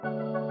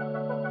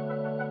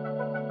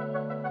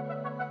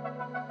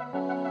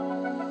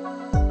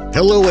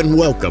Hello and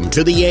welcome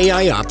to the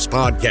AIOps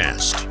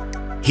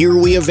podcast. Here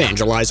we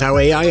evangelize how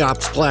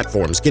AIOps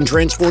platforms can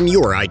transform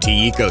your IT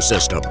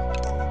ecosystem.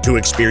 To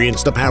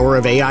experience the power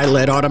of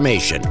AI-led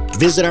automation,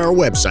 visit our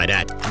website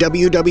at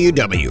www.ziff.ai.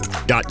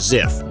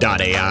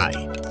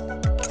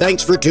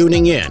 Thanks for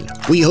tuning in.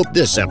 We hope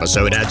this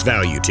episode adds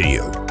value to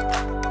you.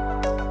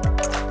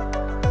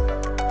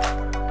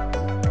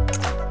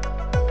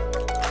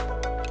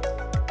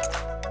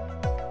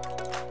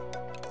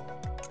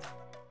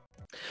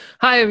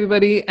 Hi,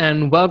 everybody,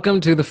 and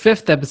welcome to the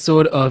fifth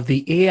episode of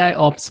the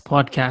AIOps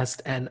podcast.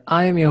 And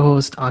I am your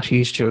host,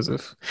 Ashish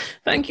Joseph.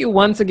 Thank you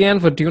once again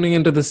for tuning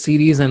into the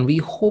series, and we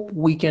hope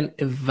we can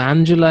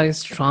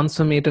evangelize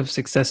transformative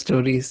success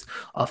stories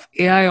of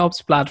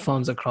AIOps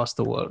platforms across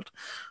the world.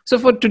 So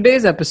for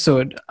today's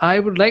episode, I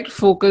would like to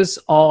focus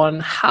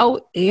on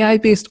how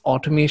AI-based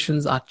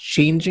automations are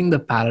changing the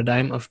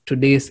paradigm of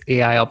today's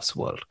AIOps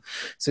world.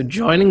 So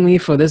joining me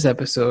for this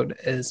episode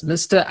is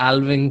Mr.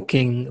 Alvin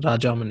King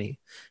Rajamani.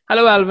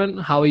 Hello, Alvin.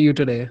 How are you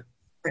today?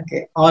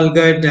 Okay, all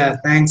good.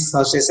 Thanks,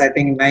 Ashish. I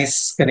think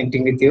nice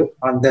connecting with you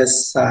on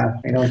this,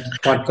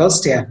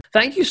 podcast. Yeah.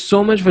 Thank you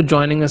so much for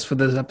joining us for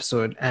this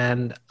episode.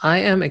 And I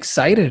am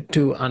excited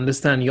to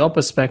understand your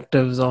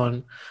perspectives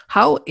on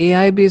how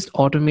AI-based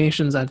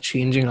automations are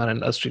changing our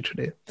industry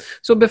today.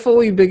 So before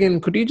we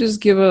begin, could you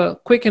just give a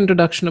quick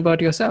introduction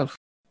about yourself?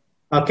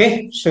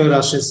 Okay, sure,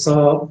 Ashish.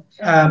 So,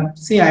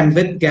 I'm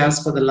with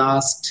Gas for the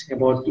last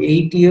about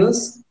 8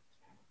 years.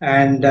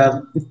 And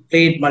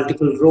played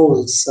multiple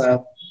roles.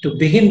 To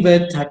begin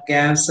with, at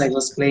Gas, I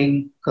was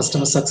playing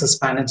customer success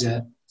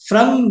manager.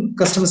 From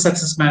customer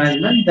success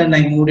management, then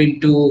I moved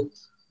into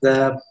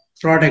the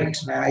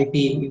product IP,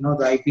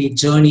 the IP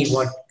journey,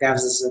 what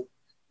Gas has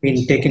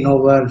been taken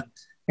over,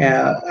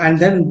 and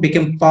then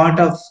became part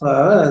of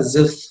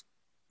Ziff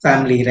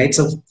family, right?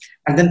 So,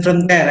 and then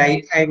from there,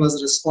 I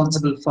was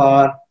responsible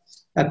for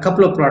a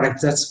couple of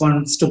products. That's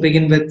one to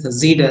begin with,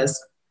 Zdesk,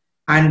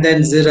 and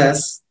then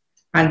Zirus.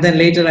 And then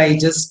later I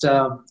just,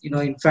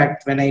 in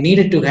fact, when I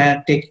needed to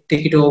take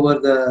it over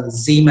the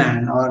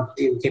Z-Man, or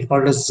you can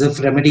call it Ziff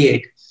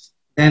Remediate,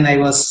 then I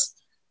was,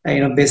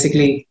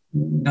 basically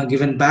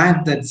given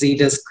back that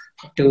Zdesk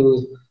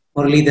to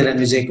Muralidhar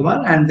and Vijay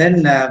Kumar. And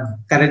then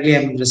currently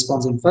I'm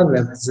responsible for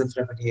Ziff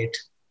Remediate.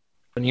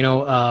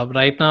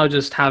 Right now,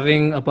 just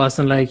having a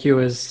person like you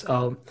is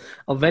a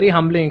very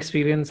humbling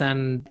experience.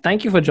 And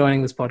thank you for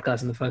joining this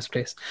podcast in the first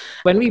place.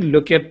 When we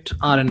look at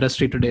our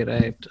industry today,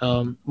 right,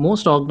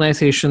 most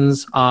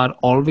organizations are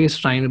always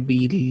trying to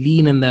be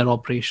lean in their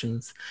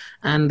operations.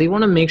 And they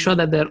want to make sure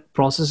that their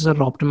processes are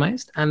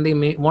optimized. And they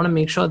want to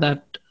make sure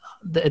that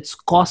it's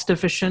cost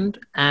efficient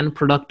and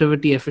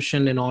productivity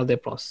efficient in all their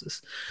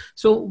processes.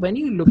 So when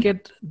you look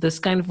at this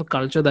kind of a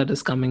culture that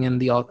is coming in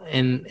the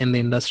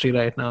industry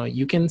right now,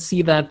 you can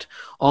see that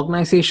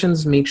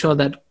organizations make sure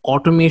that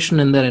automation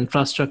in their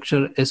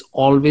infrastructure is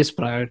always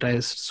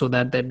prioritized so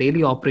that their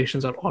daily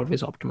operations are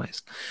always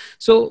optimized.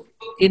 So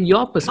in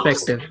your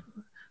perspective,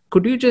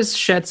 could you just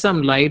shed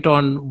some light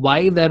on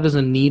why there is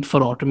a need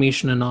for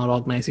automation in our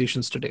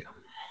organizations today?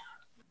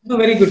 A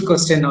very good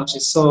question,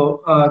 Ashish.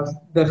 So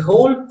the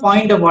whole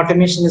point of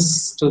automation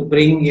is to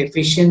bring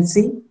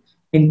efficiency,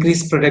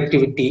 increase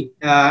productivity,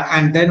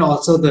 and then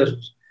also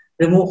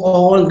remove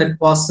all the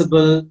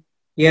possible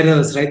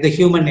errors, right? The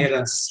human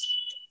errors.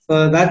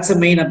 So that's the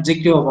main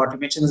objective of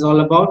automation is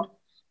all about.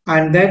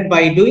 And then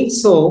by doing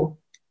so,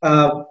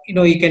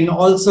 you can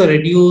also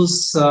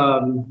reduce,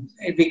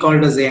 we call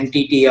it as the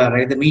MTTR,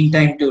 right? The mean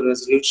time to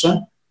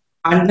resolution.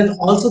 And then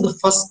also the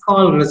first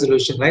call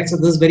resolution, right? So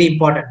this is very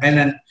important.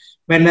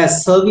 When a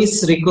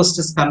service request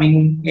is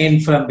coming in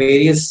from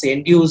various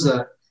end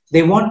user,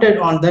 they wanted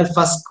on their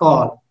first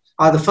call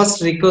or the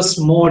first request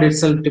mode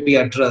itself to be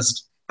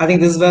addressed. I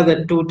think this is where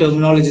the two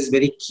terminology is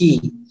very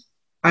key.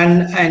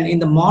 And in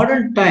the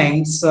modern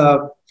times,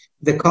 the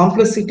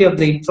complexity of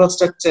the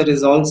infrastructure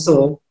is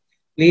also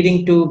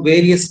leading to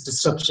various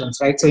disruptions,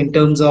 right? So in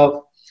terms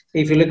of,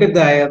 if you look at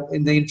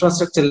in the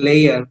infrastructure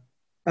layer,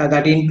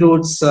 that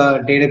includes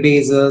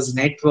databases,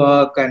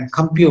 network, and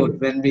compute.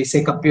 When we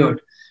say compute,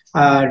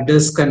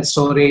 disk and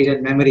storage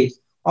and memory,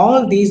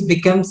 all these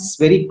becomes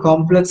very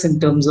complex in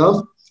terms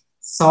of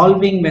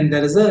solving when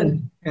there is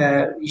an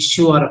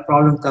issue or a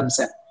problem comes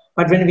in.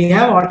 But when we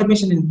have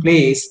automation in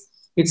place,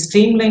 it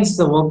streamlines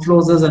the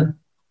workflows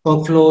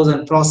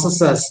and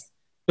processes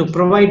to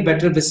provide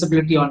better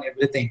visibility on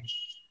everything.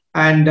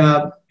 And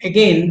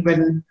again,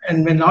 when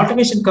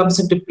automation comes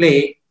into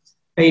play,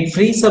 it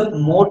frees up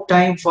more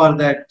time for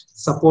that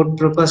support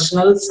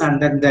professionals and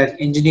then the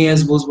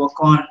engineers who work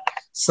on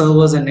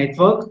servers and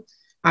network.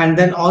 And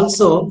then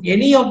also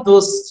any of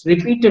those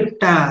repeated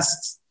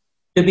tasks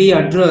to be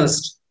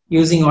addressed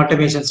using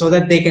automation so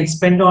that they can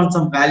spend on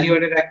some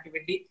value-added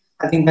activity.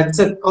 I think that's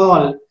a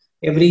call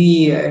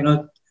every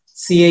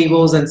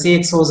CIOs and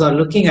CXOs are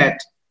looking at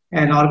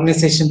an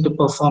organization to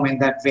perform in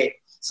that way.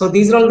 So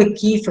these are all the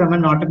key from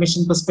an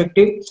automation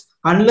perspective.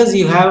 Unless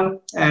you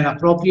have an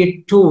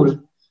appropriate tool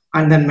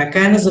and then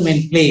mechanism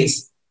in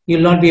place,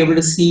 you'll not be able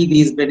to see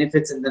these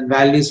benefits and then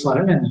values for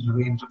an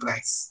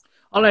enterprise.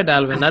 All right,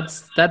 Alvin,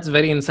 that's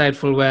very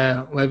insightful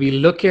where we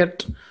look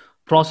at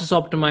process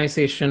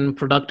optimization,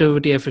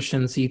 productivity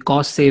efficiency,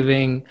 cost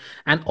saving,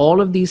 and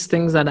all of these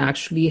things that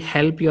actually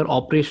help your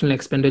operational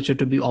expenditure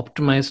to be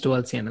optimized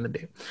towards the end of the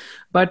day.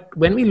 But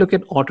when we look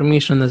at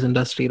automation in this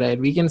industry, right,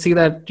 we can see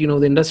that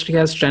the industry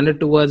has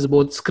trended towards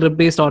both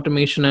script-based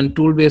automation and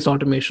tool-based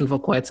automation for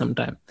quite some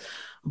time.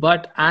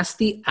 But as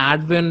the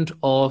advent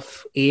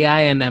of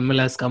AI and ML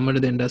has come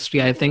into the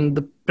industry, I think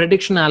the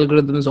prediction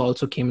algorithms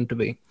also came into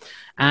being.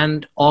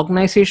 And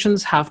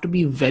organizations have to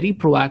be very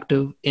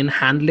proactive in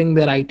handling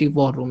their IT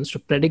war rooms to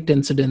predict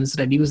incidents,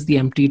 reduce the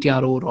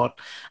MTTR overall.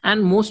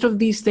 And most of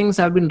these things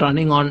have been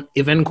running on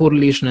event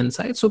correlation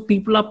insights. So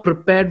people are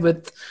prepared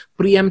with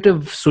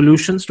preemptive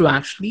solutions to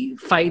actually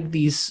fight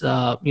these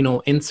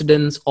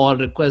incidents or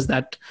requests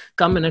that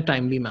come in a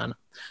timely manner.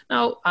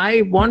 Now,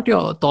 I want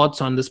your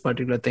thoughts on this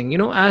particular thing.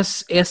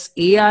 As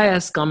AI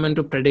has come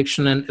into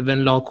prediction and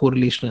event log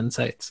correlation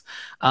insights,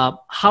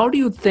 how do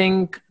you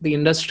think the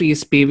industry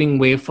is paving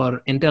way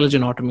for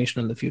intelligent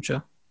automation in the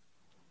future?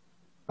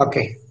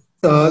 Okay,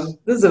 so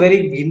this is a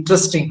very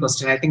interesting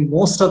question. I think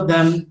most of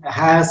them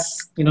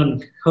has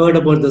heard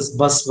about this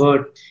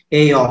buzzword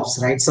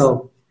AIOps, right?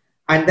 So,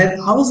 and then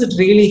how does it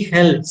really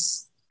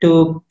helps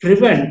to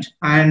prevent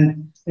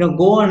and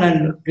go on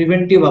a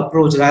preventive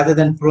approach rather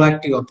than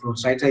proactive approach,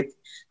 right?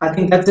 I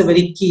think that's a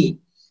very key.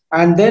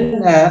 And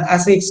then,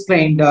 as I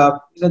explained,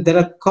 there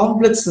are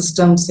complex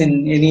systems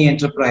in any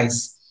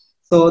enterprise.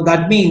 So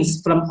that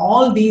means from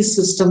all these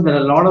systems, there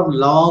are a lot of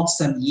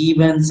logs and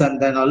events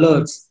and then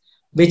alerts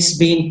which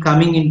been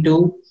coming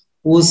into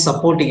who's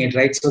supporting it,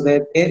 right? So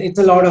that it's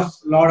a lot of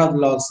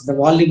logs, the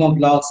volume of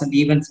logs and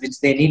events which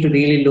they need to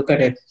really look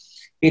at it.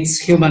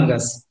 It's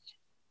humongous.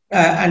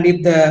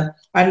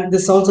 And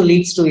this also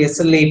leads to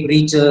SLA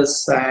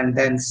breaches and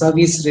then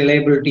service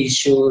reliability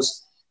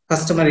issues,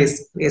 customer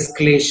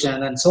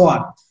escalation, and so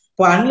on.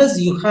 But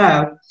unless you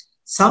have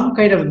some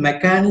kind of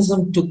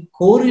mechanism to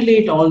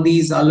correlate all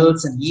these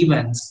alerts and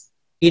events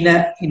in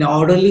an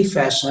orderly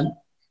fashion,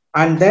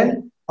 and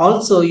then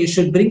also you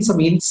should bring some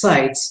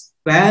insights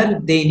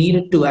where they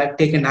needed to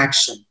take an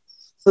action.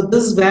 So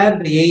this is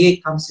where the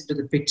AA comes into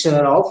the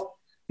picture of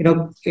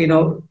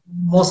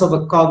most of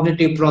the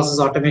cognitive process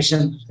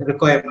automation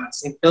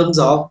requirements in terms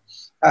of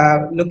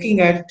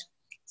looking at,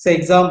 say,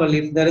 example,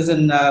 if there is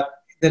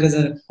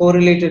a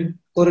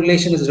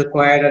correlation is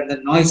required and the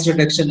noise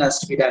reduction has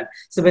to be done.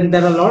 So when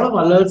there are a lot of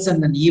alerts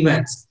and then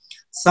events,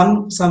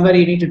 somewhere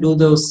you need to do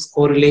those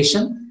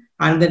correlation,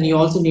 and then you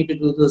also need to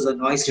do those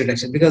noise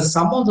reduction, because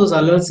some of those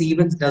alerts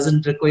events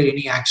doesn't require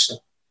any action.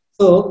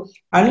 So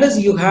unless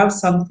you have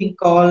something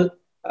called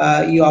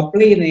you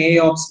apply in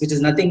AIOps, which is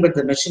nothing but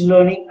the machine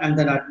learning and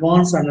then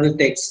advanced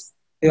analytics.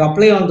 You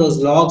apply on those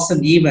logs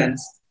and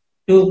events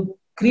to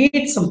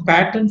create some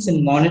patterns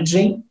in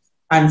monitoring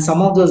and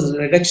some of those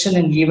reduction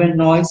in event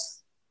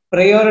noise,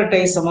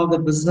 prioritize some of the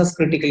business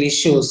critical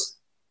issues.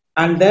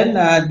 And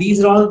then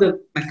these are all the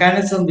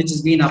mechanism which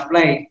is being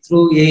applied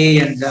through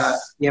AI and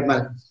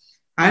ML.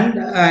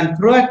 And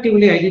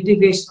proactively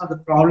identification of the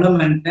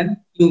problem, and then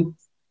you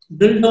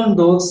build on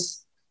those.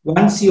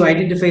 Once you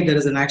identify there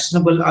is an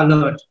actionable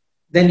alert,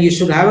 then you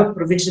should have a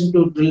provision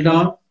to drill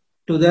down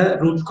to the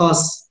root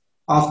cause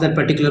of that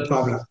particular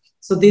problem.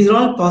 So these are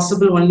all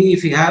possible only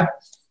if you have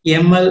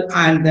ML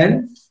and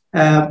then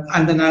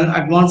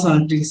advanced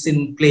analytics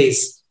in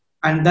place.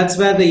 And that's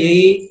where the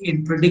AI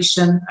in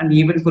prediction and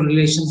event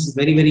correlations is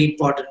very, very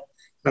important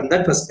from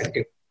that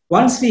perspective.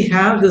 Once we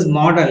have this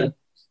model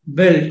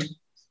built,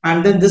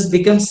 and then this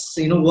becomes,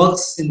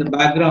 works in the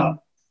background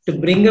to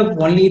bring up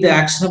only the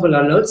actionable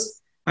alerts,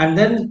 and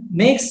then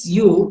makes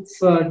you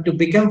to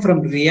become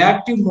from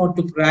reactive mode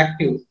to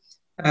proactive,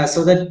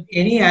 so that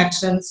any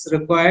actions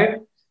required,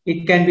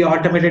 it can be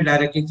automated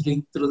directly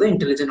through the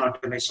intelligent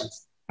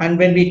automations. And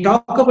when we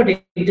talk about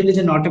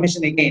intelligent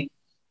automation again,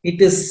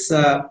 it's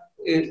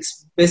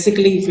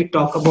basically, if we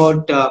talk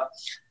about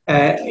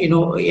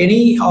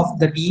any of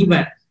the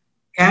event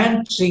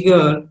can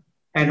trigger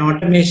an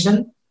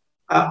automation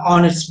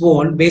on its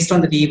own based on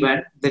the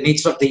event, the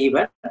nature of the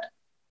event.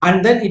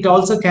 And then it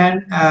also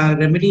can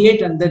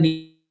remediate and then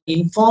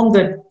inform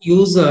that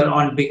user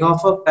on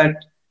behalf of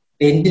that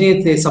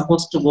engineer they're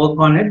supposed to work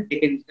on it. They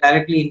can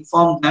directly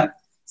inform them,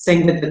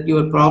 saying that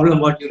your problem,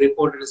 what you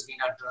reported, has been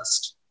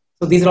addressed.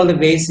 So these are all the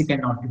ways you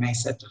can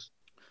optimize it.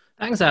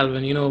 Thanks,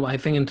 Alvin. I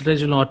think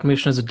intelligent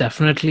automation is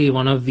definitely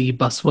one of the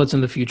buzzwords in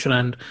the future.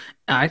 And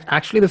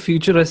actually, the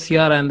future is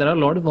here. And there are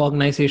a lot of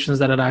organizations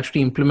that are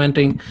actually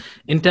implementing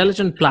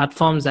intelligent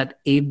platforms that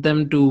aid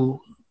them to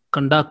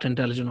conduct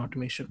intelligent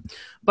automation.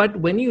 But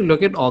when you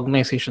look at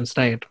organizations,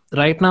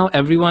 right now,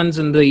 everyone's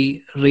in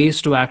the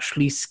race to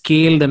actually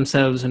scale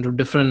themselves into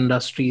different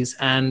industries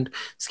and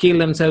scale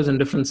themselves in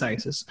different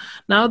sizes.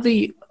 Now,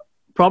 the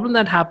problem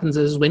that happens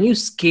is when you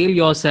scale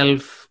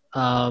yourself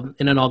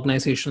in an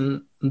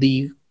organization,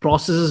 the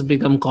processes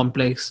become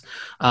complex,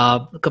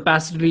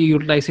 capacity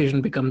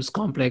utilization becomes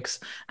complex,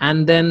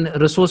 and then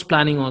resource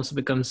planning also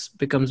becomes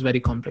very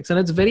complex. And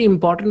it's very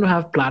important to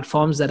have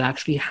platforms that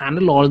actually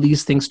handle all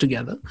these things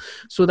together,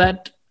 so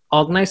that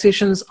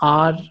organizations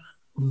are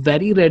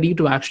very ready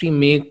to actually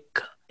make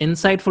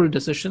insightful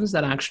decisions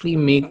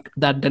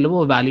that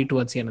deliver value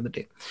towards the end of the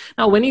day.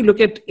 Now, when you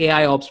look at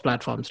AIOps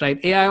platforms, right?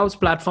 AIOps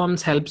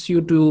platforms helps you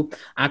to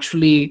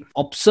actually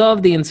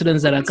observe the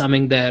incidents that are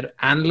coming there,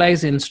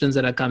 analyze the incidents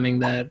that are coming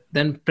there,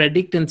 then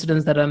predict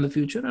incidents that are in the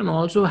future, and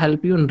also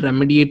help you in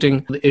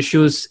remediating the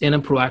issues in a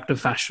proactive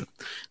fashion.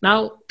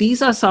 Now,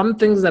 these are some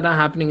things that are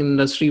happening in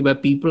industry where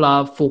people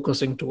are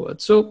focusing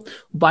towards. So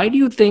why do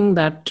you think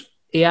that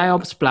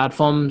AIOps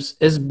platforms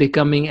is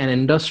becoming an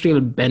industrial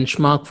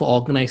benchmark for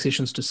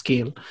organizations to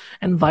scale?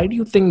 And why do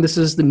you think this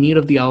is the need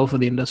of the hour for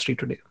the industry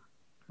today?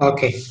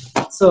 Okay,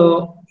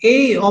 so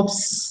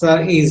AIOps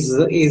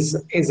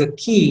is a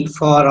key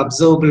for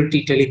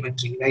observability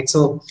telemetry, right?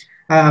 So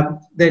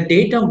the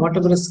data,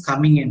 whatever is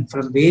coming in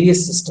from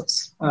various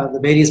systems, the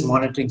various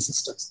monitoring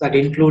systems, that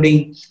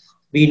including,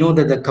 we know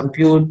that the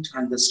compute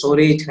and the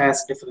storage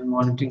has different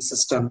monitoring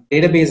system,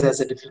 database has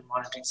a different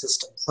monitoring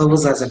system,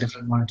 servers has a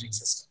different monitoring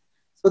system.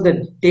 So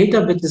the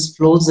data which is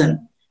flows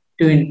into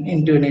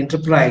an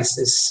enterprise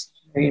is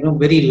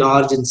very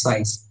large in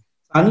size.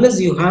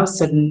 Unless you have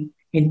certain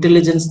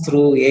intelligence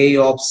through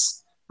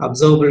AIOps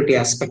observability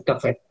aspect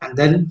of it, and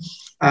then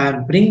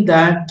bring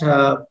that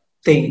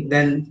thing,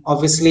 then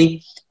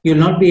obviously you'll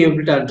not be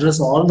able to address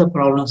all the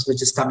problems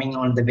which is coming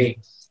on the way.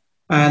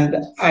 And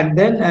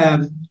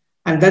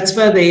that's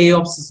where the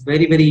AIOps is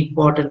very, very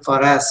important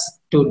for us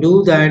to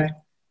do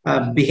that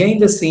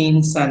behind the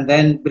scenes and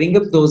then bring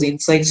up those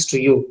insights to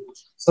you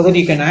so that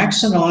you can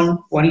action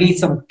on only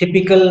some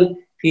typical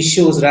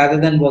issues rather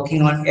than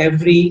working on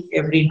every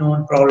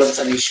known problems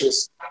and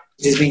issues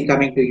which is being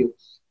coming to you.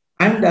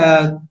 And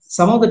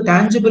some of the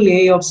tangible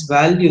AIOps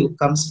value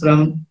comes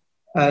from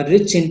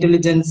rich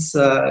intelligence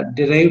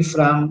derived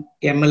from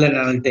ML and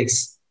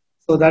analytics.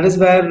 So that is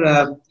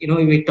where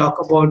we talk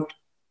about,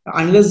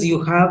 unless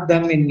you have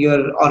them in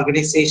your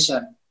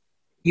organization,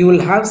 you will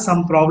have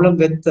some problem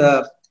with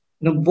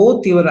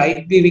both your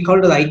we call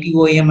it the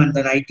ITOM and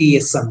then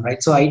ITSM,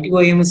 right? So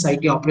ITOM is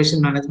IT operation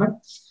management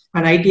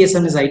and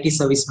ITSM is IT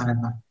service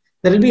management.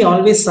 There will be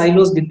always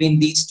silos between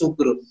these two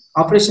groups.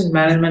 Operation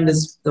management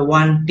is the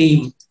one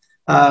team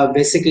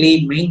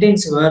basically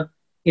maintains your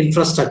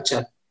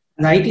infrastructure.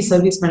 And IT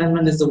service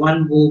management is the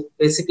one who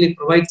basically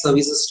provides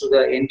services to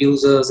the end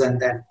users and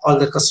then all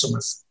the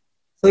customers.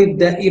 So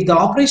if the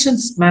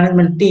operations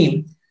management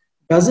team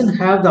doesn't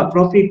have the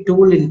appropriate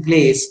tool in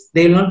place,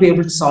 they will not be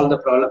able to solve the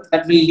problem.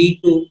 That will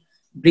lead to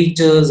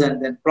breaches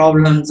and then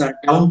problems and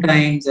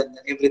downtimes and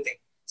everything.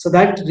 So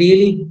that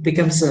really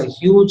becomes a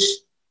huge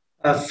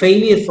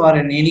failure for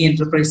any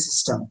enterprise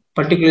system,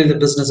 particularly the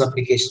business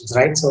applications,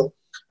 right? So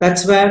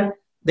that's where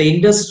the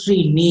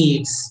industry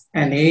needs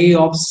an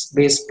AIOps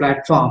based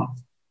platform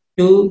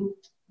to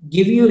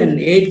give you an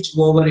edge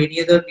over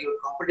any other your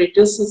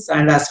competitors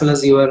and as well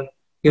as your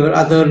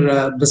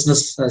other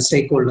business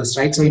stakeholders,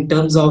 right? So in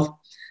terms of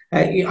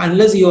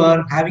unless you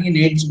are having an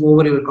edge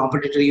over your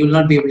competitor, you will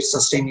not be able to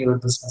sustain your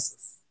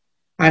businesses.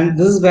 And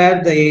this is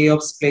where the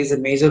AIOps plays a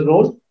major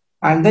role.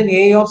 And then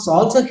AIOps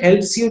also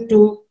helps you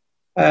to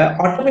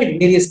automate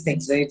various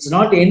things. Right? It's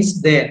not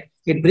ends there.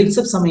 It brings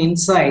up some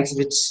insights,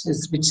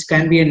 which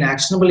can be an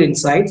actionable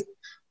insight,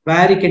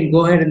 where you can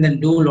go ahead and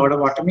then do a lot of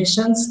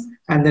automations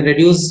and then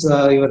reduce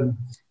your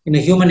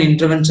human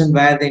intervention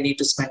where they need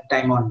to spend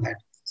time on that.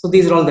 So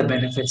these are all the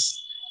benefits.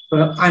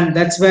 And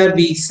that's where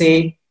we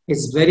say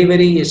it's very,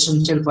 very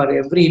essential for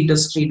every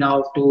industry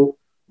now to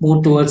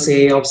move towards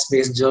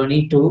AIOps-based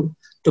journey to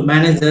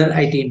manage their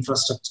IT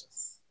infrastructure.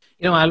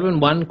 Alvin,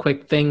 one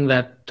quick thing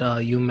that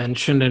you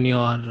mentioned in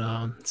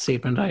your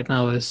statement right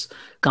now is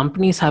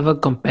companies have a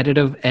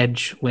competitive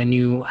edge when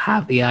you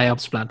have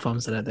AIOps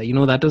platforms that are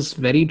there. That is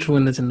very true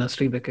in this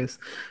industry because,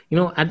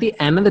 at the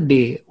end of the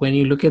day, when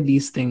you look at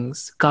these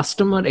things,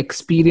 customer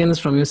experience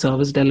from your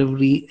service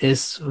delivery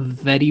is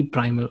very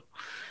primal.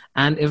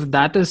 And if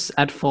that is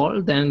at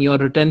fault, then your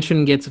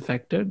retention gets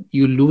affected.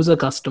 You lose a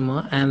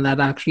customer, and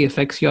that actually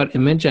affects your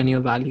image and your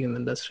value in the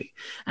industry.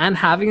 And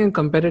having a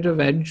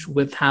competitive edge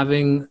with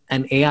having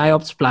an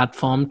AIOps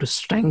platform to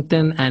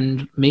strengthen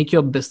and make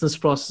your business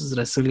process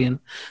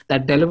resilient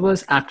that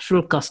delivers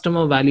actual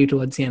customer value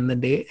towards the end of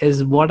the day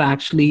is what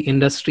actually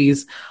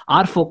industries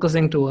are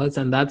focusing towards.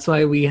 And that's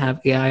why we have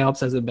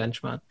AIOps as a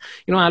benchmark.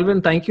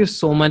 Alvin, thank you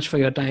so much for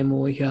your time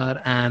over here.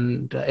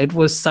 And it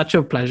was such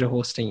a pleasure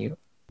hosting you.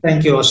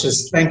 Thank you,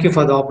 Ashish. Thank you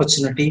for the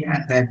opportunity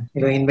and then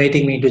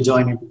inviting me to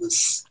join into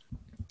this.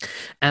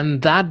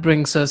 And that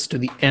brings us to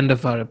the end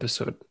of our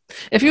episode.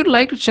 If you'd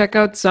like to check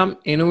out some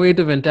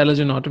innovative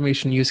intelligent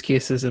automation use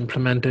cases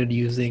implemented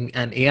using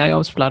an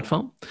AIOps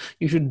platform,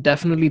 you should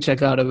definitely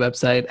check out our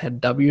website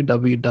at www.ziff.ai.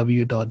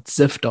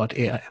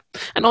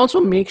 And also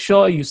make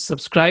sure you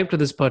subscribe to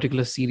this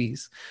particular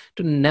series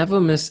to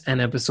never miss an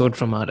episode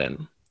from our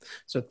end.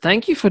 So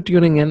thank you for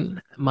tuning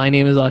in. My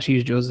name is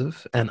Ashish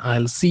Joseph, and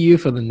I'll see you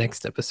for the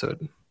next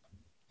episode.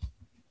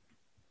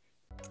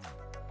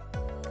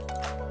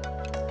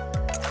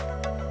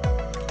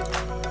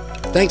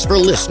 Thanks for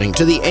listening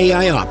to the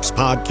AIOps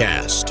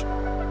podcast.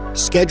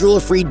 Schedule a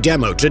free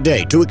demo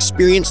today to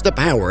experience the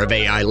power of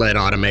AI-led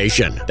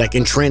automation that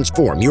can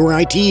transform your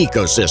IT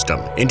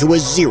ecosystem into a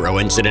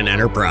zero-incident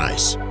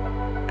enterprise.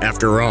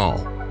 After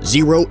all,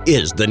 zero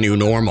is the new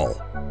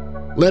normal.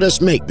 Let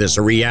us make this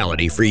a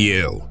reality for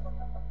you.